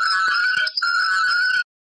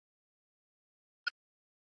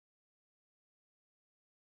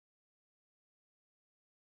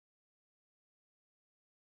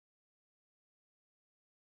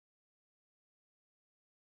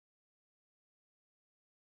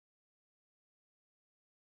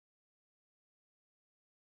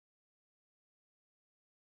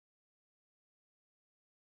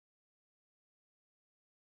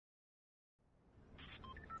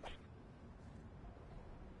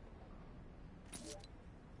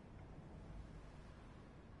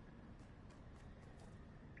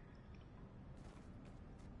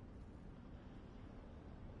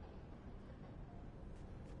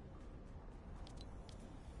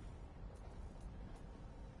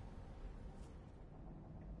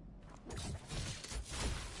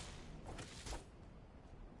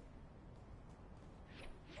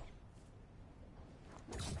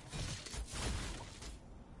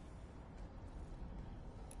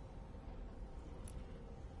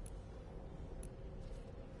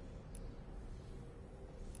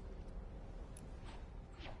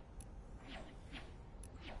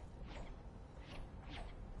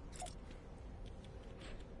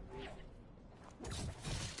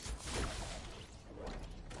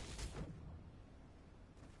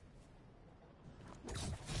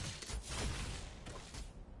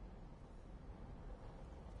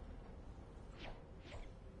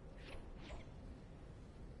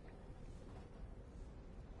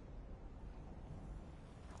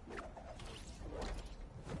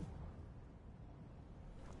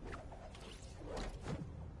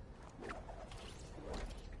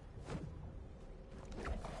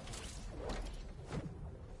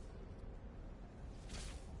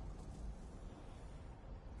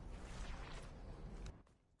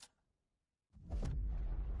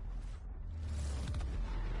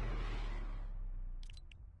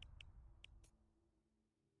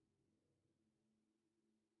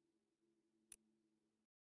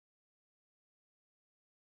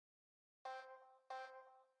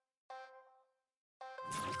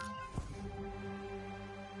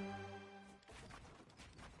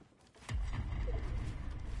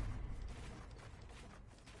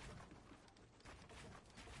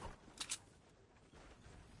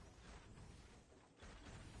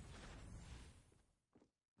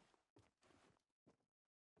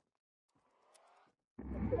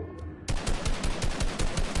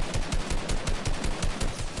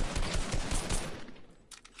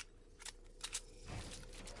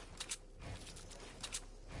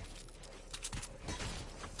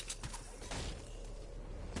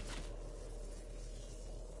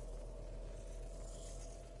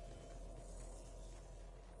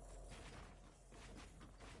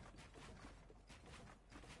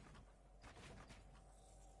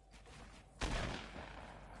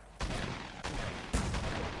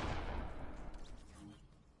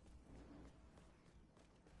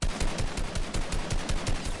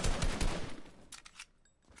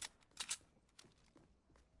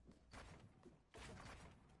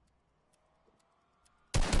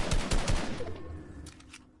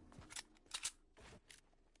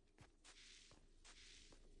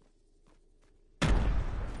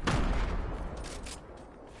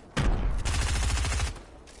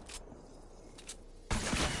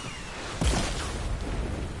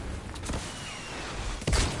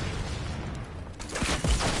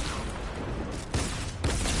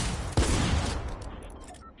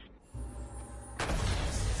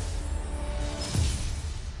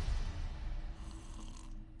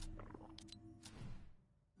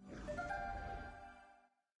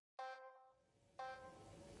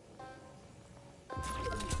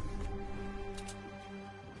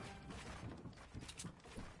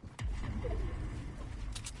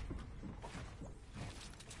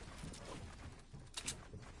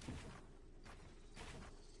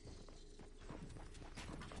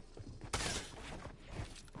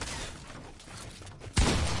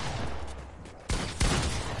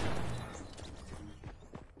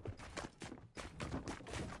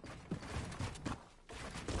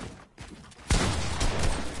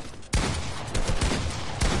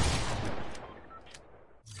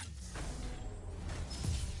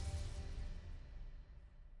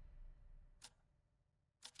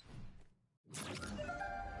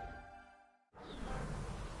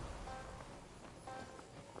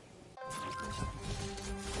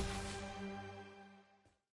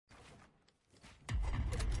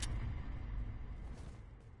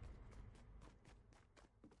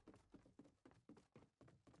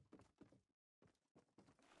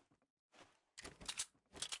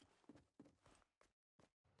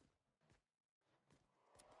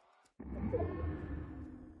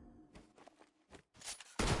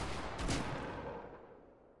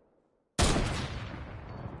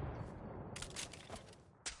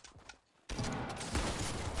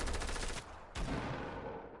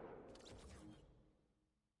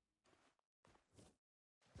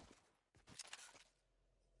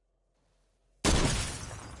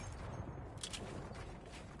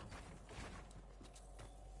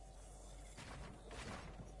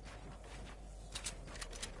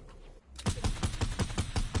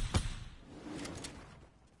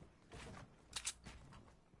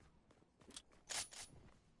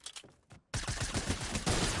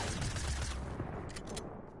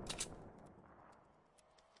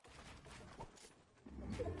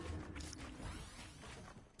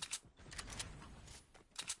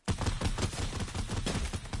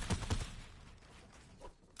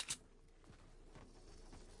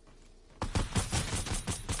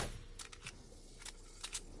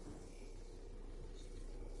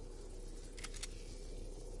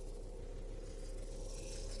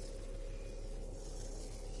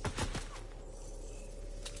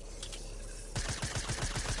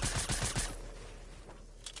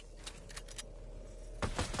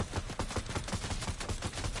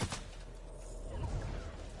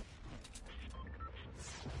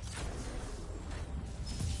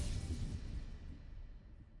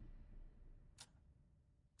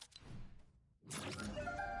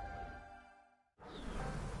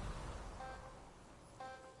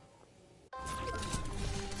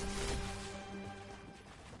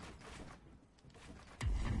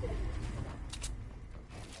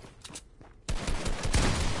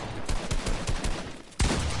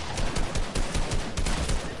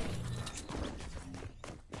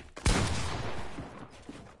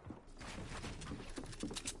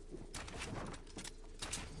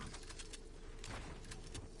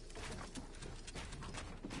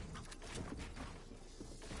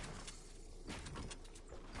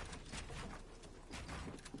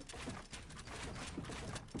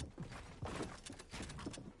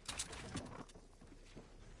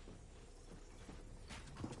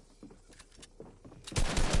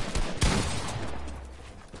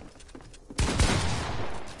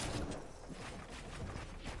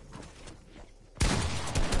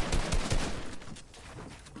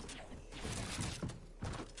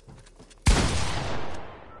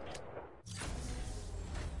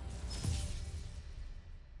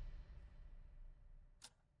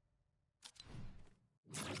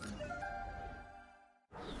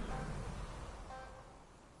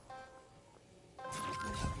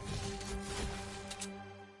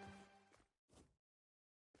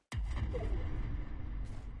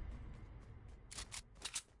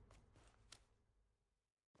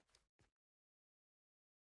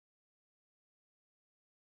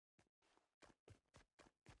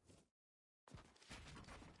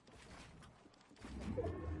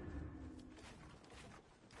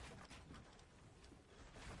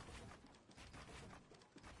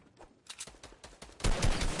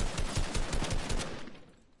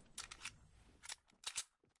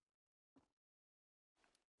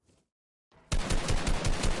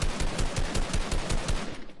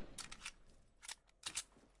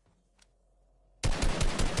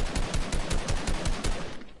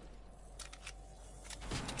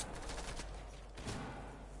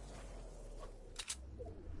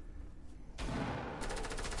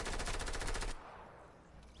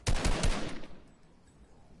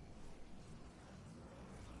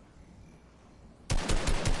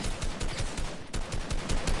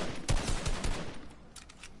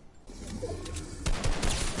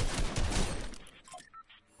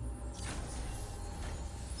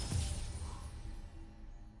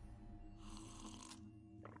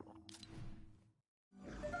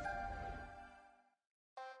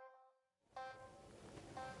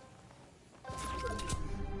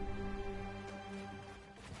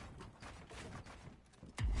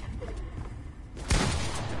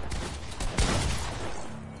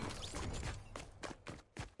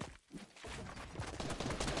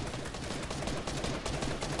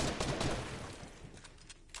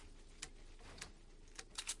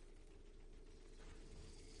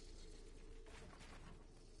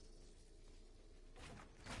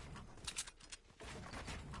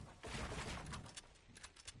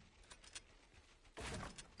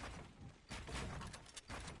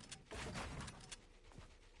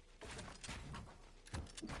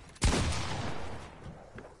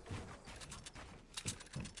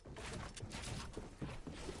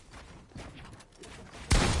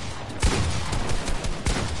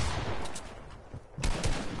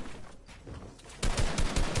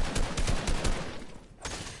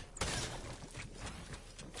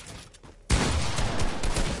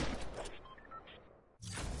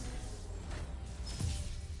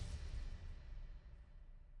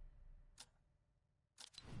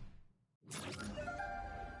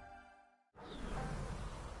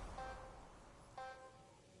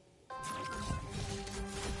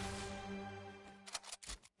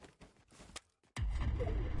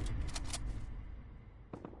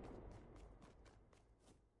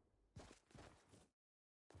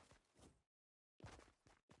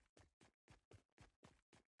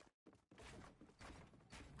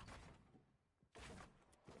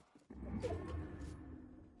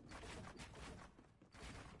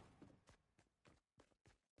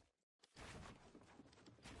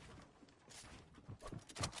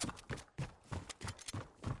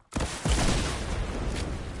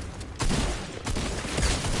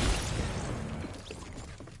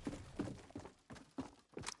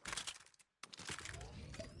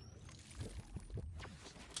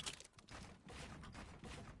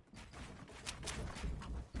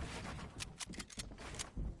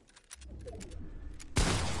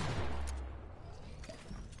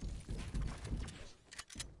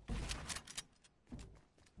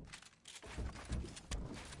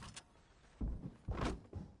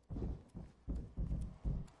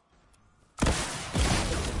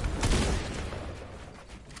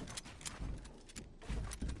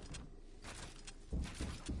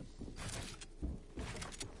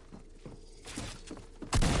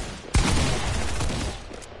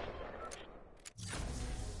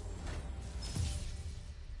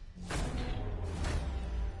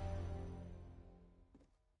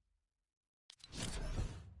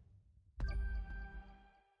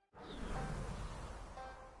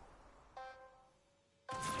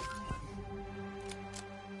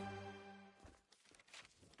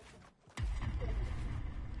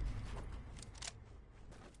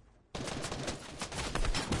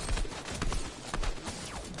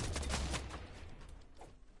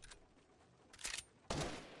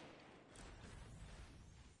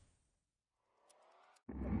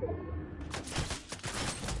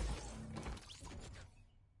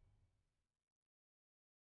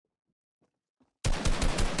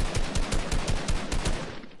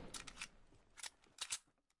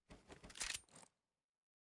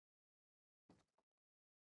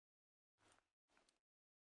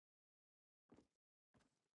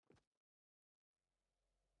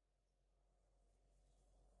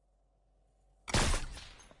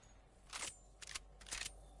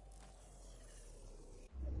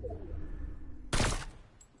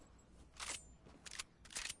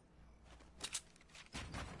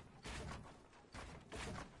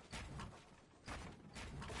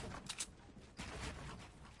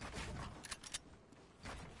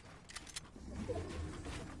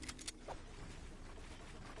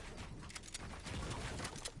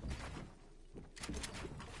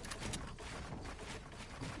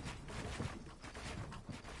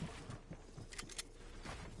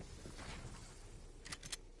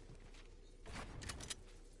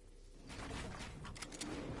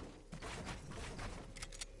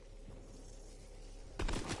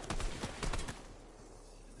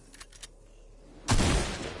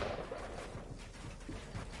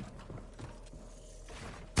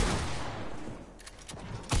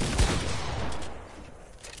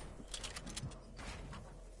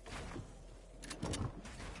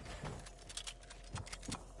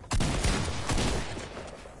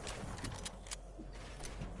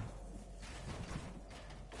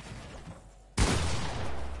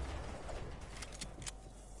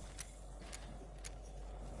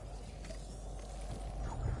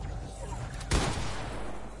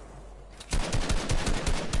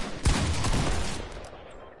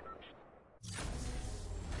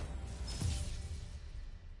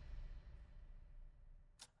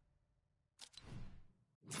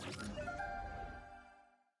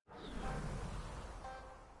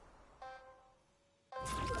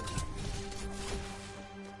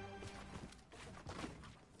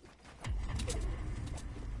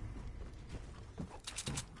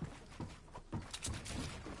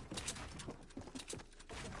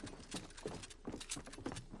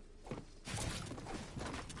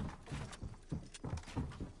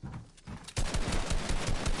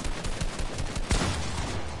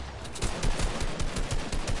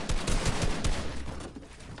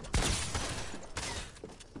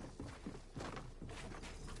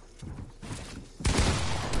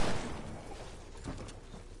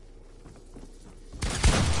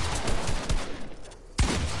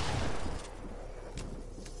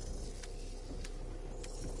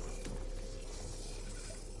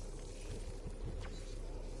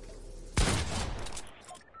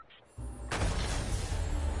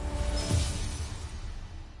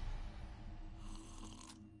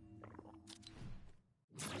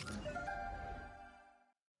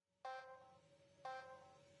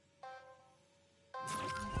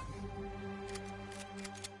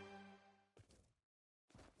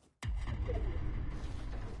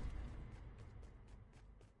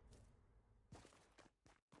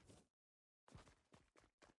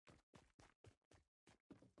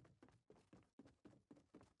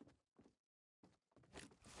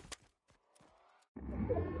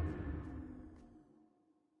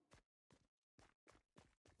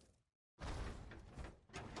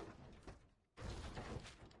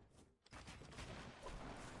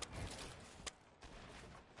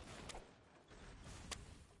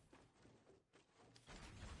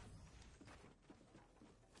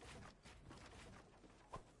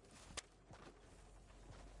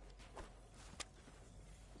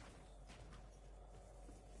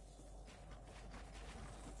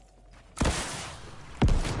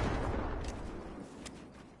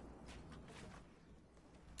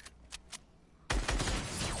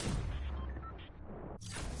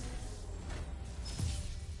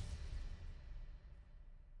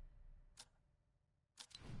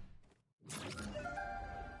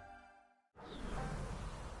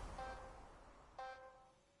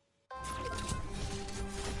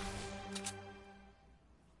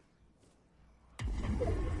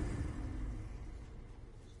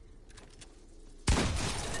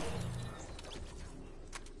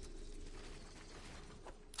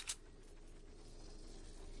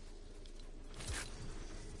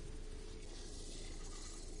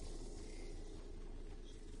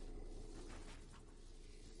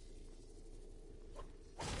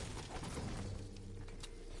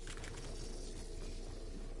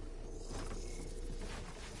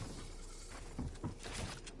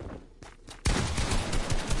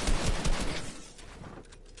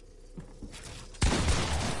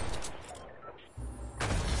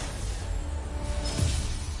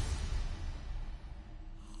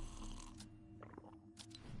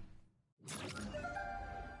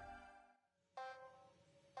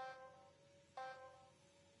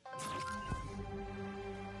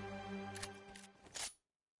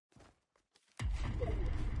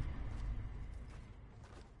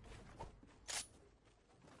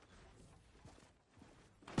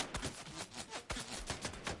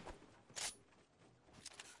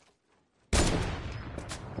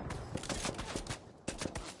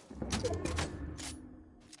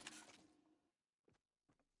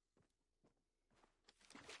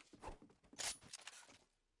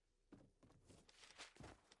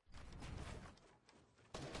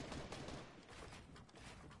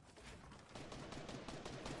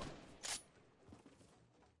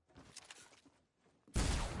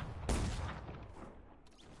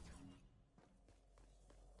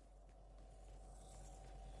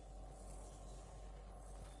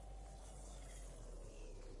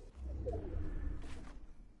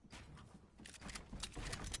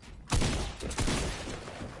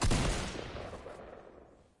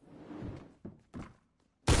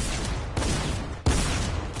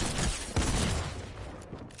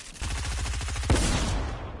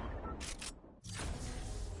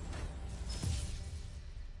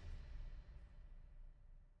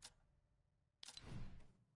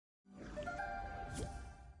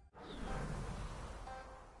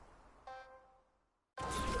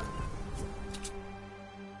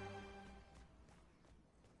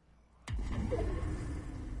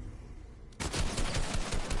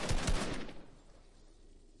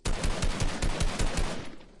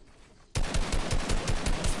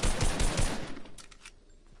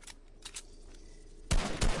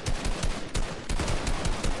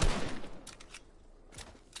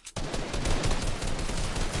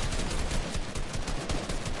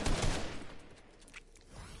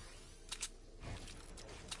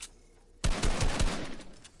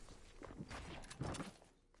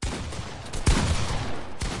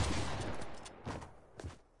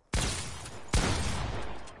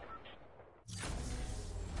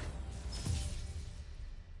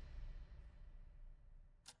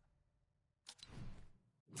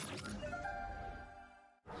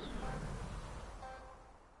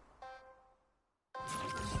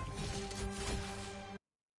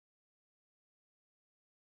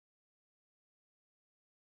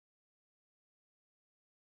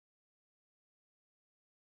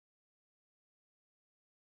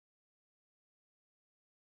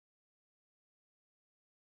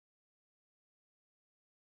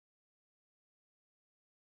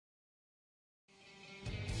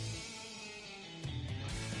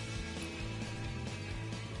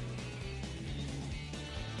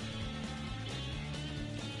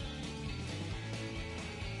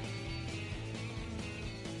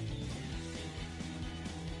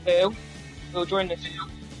 Phil, Phil, join this.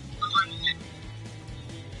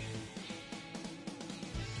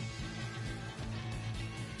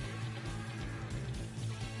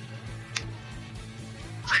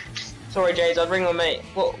 Sorry, Jays, I'd ring my mate.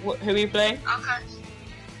 Who are you playing? Okay.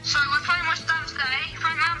 So we're playing West Ham today.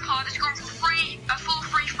 Frank Lampard has gone for a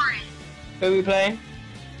 4-3-3. Who are we playing?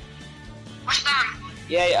 West Ham.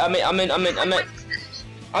 Yeah, I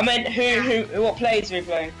meant who, what players are we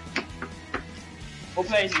playing? What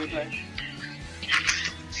players are we playing?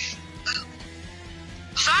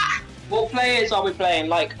 What's that? What players are we playing?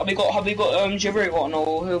 Like, have we got Giroud on,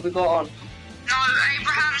 or who have we got on? No,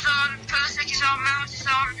 Abraham's on, Pulisic is on, Mount is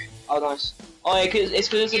on. Oh, nice. Oh, yeah, it's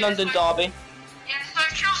because it's a London derby. Yeah, so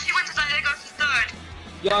Chelsea win today, they go to third.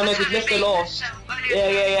 Yeah, I know, because Leicester lost.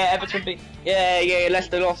 Yeah, Everton beat. Yeah,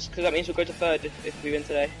 Leicester lost, because that means we'll go to third if we win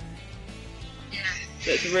today. Yeah.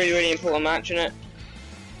 So it's a really, really important match, isn't it?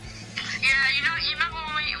 Yeah, you remember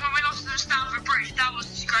when we lost to the Stamford Bridge? That was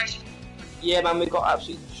disgraceful. Yeah, man, we got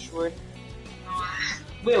absolutely destroyed. Oh.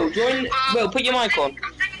 Will, join. Will, put your mic on. I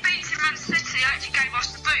think beating Man City actually gave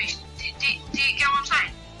us the boost. Do you get what I'm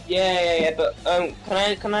saying? Yeah, but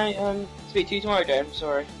can I speak to you tomorrow, Joe? I'm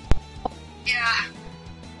sorry. Yeah.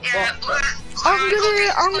 Yeah. I'm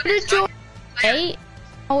gonna join. Hey,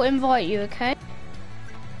 I'll invite you, okay?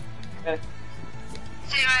 Okay.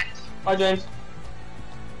 See you later. Hi, James.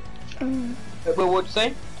 Will, what'd you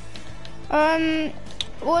say? Well,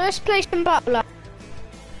 let's play some battle.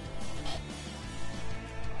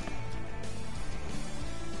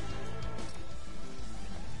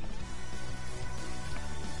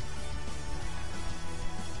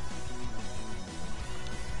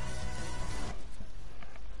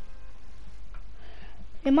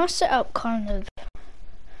 It must set up kind of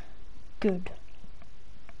good.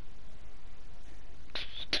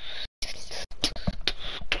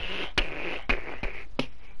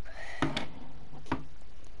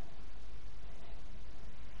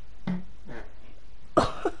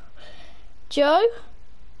 Joe?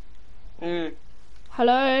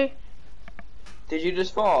 Hello? Did you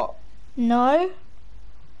just fart? No?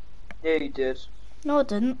 Yeah, you did. No, I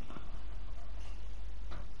didn't.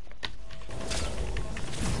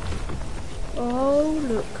 Oh,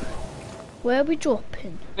 look. Where are we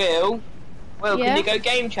dropping? Will, Yeah? can you go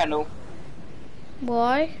game channel?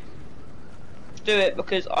 Why? Do it,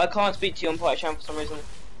 because I can't speak to you on Pirate Channel for some reason.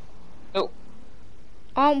 Oh,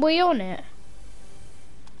 Aren't we on it?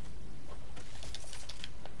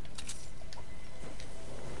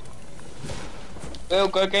 Will,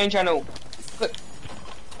 go game channel. Quick.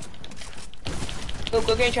 Will,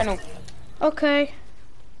 go game channel. Okay.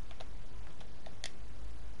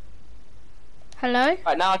 Hello?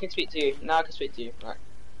 Right, now I can speak to you. Right.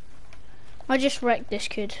 I just wrecked this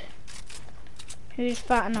kid. Who's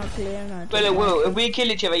fat and ugly and I Will, don't Will, like if we kill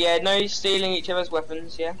each other, yeah, no stealing each other's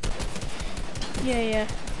weapons, yeah? him. Yeah.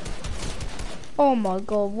 Oh my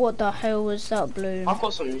god, what the hell was that balloon? I've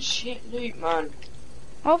got some shit loot, man.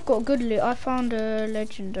 I've got good loot. I found a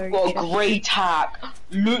legendary What a chest. great tack.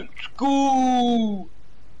 Let's go.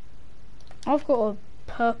 I've got a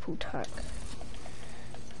purple tack.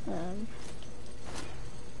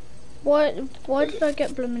 Why did I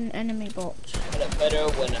get blooming enemy bots? I look better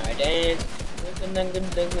when I dance.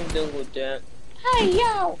 Hey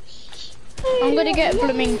yo! I'm gonna get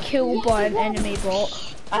blooming killed by an enemy bot.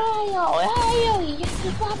 Hey yo,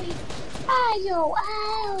 yes, Bobby. Hey yo,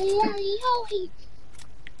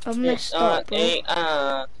 I messed up,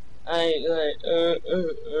 bro.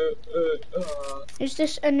 Is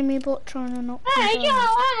this enemy bot trying to knock me down?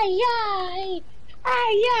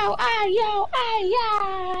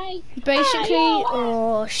 Basically,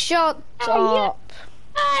 oh, shut up.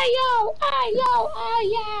 Hello.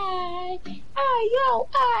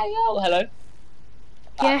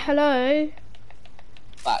 Yeah, hello.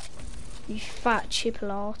 Back. You fat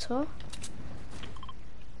chipolata.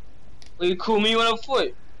 Will you call me when I'm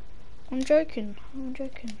foot? I'm joking.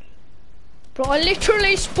 Bro, I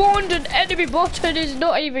literally spawned an enemy bot and it's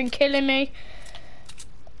not even killing me.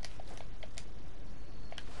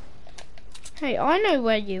 Hey, I know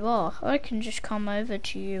where you are. I can just come over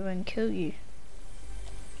to you and kill you.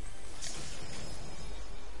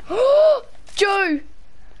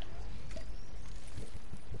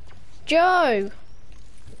 Joe!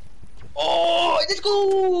 Oh, let's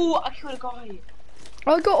go! I killed a guy.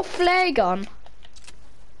 I got a flare gun.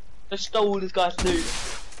 I stole this guy's loot.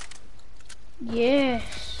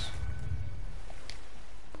 Yes.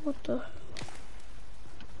 What the?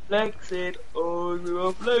 Flexing, oh, we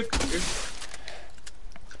are flexing.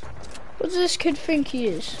 What does this kid think he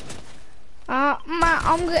is? Man,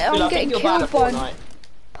 I'm Well, I think getting you're killed bad at by. Fortnite.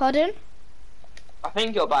 Pardon? I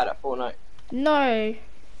think you're bad at Fortnite. No.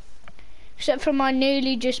 Except for my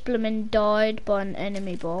nearly just blooming died by an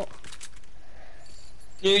enemy bot.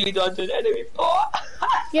 Nearly died to an enemy bot.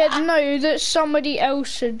 Yeah, no, that somebody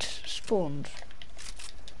else had spawned.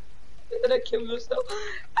 You're gonna kill yourself.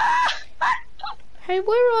 Hey,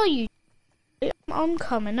 where are you? I'm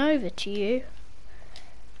coming over to you.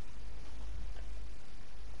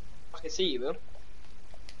 I can see you, Will.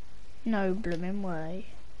 No blooming way.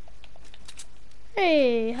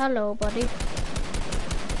 Hey, hello, buddy.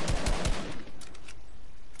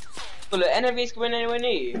 Well, the enemies going anywhere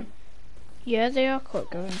near you. Yeah, they are quite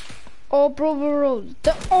going. Oh, bro.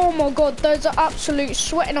 Oh my god, there's an absolute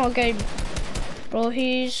sweat in our game. Bro,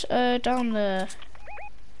 he's down there.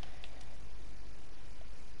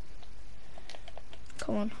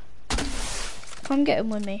 Come on. Come get him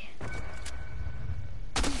with me.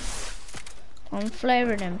 I'm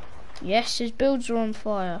flaring him. Yes, his builds are on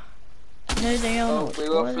fire. No, they are Oh, not. we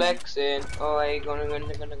were flexing. Oh, I gonna go.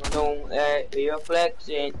 We were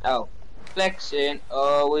flexing. Oh, flexing.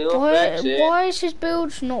 Oh, we were flexing. Why is his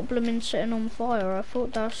builds not blooming setting on fire? I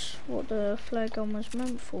thought that's what the flare gun was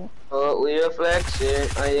meant for. Oh, we were flexing.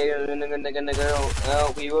 Oh, you gonna go.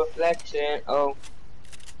 Oh, we were flexing. Oh,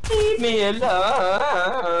 leave me alone.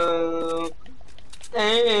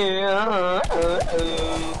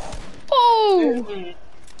 Oh!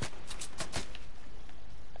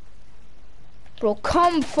 Bro,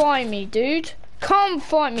 come find me, dude. Come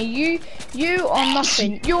fight me. You are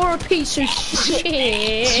nothing. You're a piece of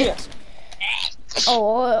shit.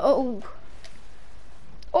 Oh,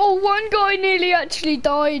 one guy nearly actually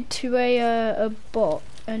died to a bot,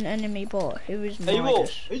 an enemy bot who was Midas.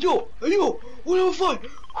 Hey yo, what am I fight?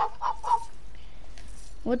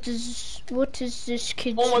 What is this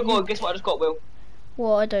kid? Oh my god, guess what I just got, Will?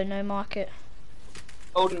 Well, I don't know, mark it.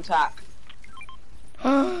 Golden tack.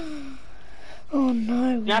 Oh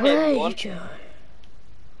no Have it if you way, want. Joe.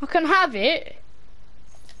 I can have it.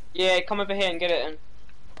 Yeah, come over here and get it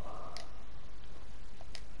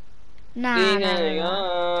in. Nah.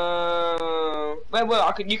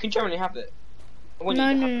 Well, you can generally have it. I want you to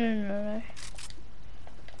have it. No.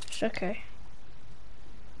 It's okay.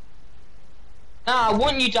 Nah, I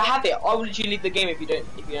want you to have it. I will let you leave the game if you don't.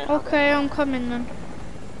 Have Okay, I'm coming then.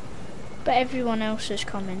 But everyone else is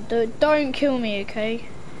coming. Don't kill me, okay?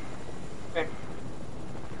 Okay.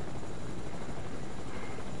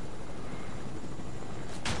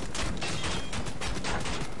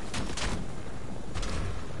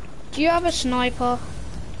 Do you have a sniper?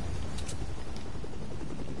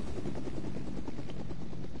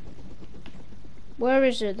 Where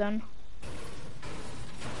is it then?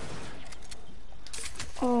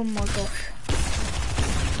 Oh my gosh.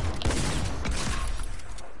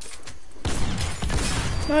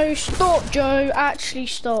 No, stop, Joe. Actually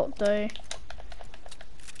stop, though.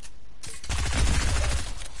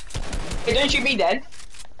 Hey, don't shoot me then.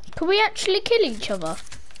 Can we actually kill each other?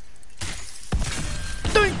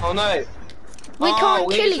 Don't. Oh no. We can't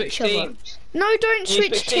we kill need to each switch other. teams. No, don't You switch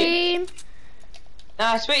switch team. team.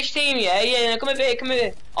 Nah, switch team, yeah, come over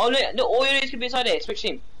here. Oh no, all you need is to be inside here, switch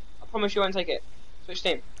team. I promise you won't take it. Switch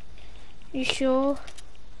team. You sure?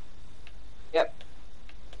 Yep.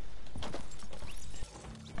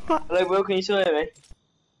 Hello, Will, can you still hear me?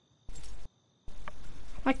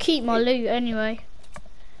 I keep my loot anyway.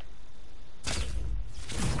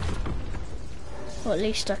 Or at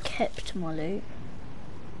least I kept my loot.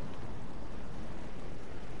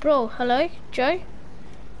 Bro, hello, Joe?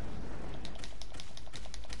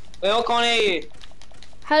 Will, I can't hear you.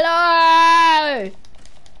 Hello!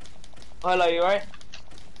 Hello, you alright?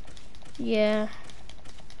 Yeah.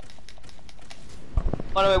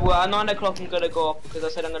 By the way, Will, at 9 o'clock I'm gonna go off because I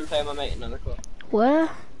said I'm gonna play with my mate at 9 o'clock. Where?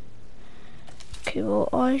 Okay, well,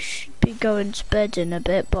 I should be going to bed in a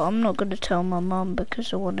bit, but I'm not going to tell my mum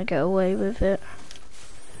because I want to get away with it.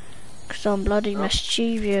 Because I'm bloody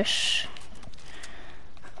mischievous.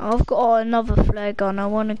 I've got another flare gun, I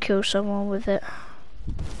want to kill someone with it.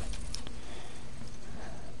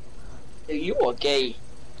 You are gay.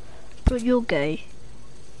 But you're gay.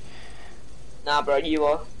 Nah, bro, you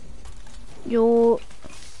are. You're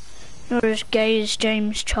as gay as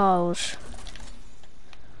James Charles.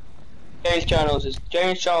 James Charles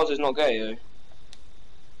is not gay, though.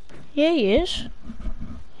 Yeah, he is.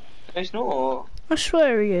 It's not. I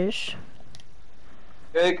swear he is.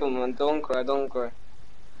 Hey, come on, don't cry.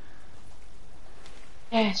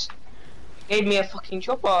 Yes. Gave me a fucking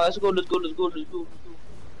chopper. Let's go.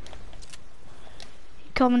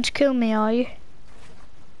 Coming to kill me, are you?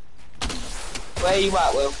 Where you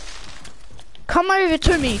at, Will? Come over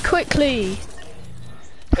to me, quickly!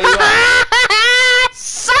 Where you at?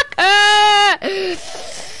 Sucker!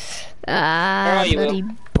 are you, bloody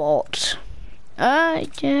bot.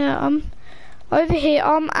 Yeah, I'm over here.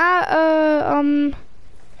 I'm at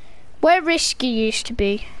where Risky used to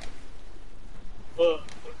be. Oh,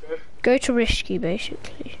 okay. Go to Risky,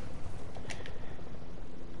 basically.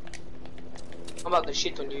 I'm about to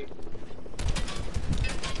shit on you.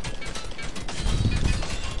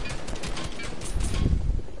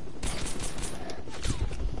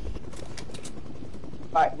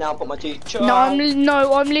 Right, now put my teeth. No,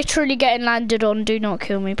 I'm literally getting landed on. Do not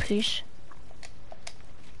kill me, please.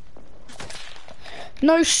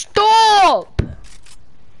 No, stop!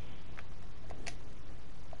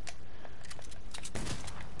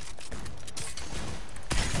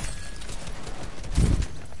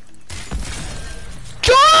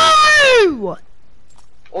 Go!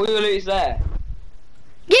 All your loot is there.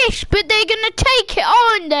 Yes, but they're gonna take it,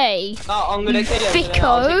 aren't they? No, I'm gonna kill them. Thicko.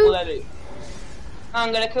 I'll take all their loot.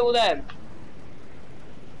 I'm gonna kill them.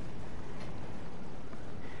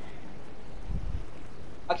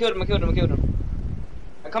 I killed him.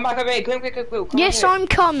 Come back over here, quick. Yes, I'm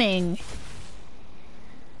coming.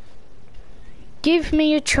 Give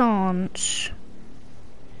me a chance.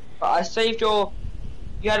 I saved your...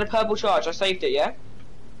 You had a purple charge, I saved it, yeah?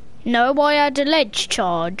 No, I had a ledge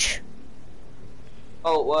charge.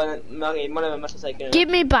 Oh, well, okay, one of them must have taken it. Give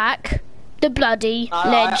me back the bloody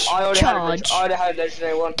ledge charge. I already had a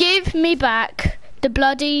legendary one. Give me back the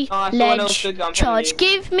bloody ledge charge.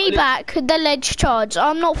 Give me back the ledge charge.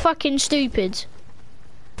 I'm not fucking stupid.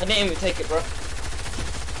 I didn't even take it, bro.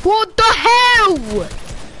 What the hell?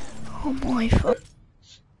 Oh my fuck.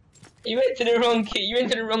 You went to the wrong key. You went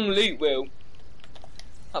to the wrong loot, Will.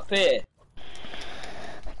 Up here.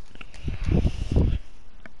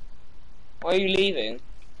 Why are you leaving?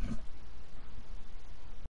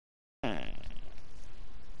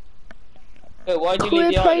 Will, why did you leave the Can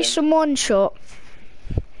we play island? some one shot?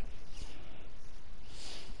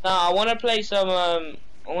 Nah, I wanna play some I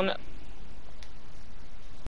wanna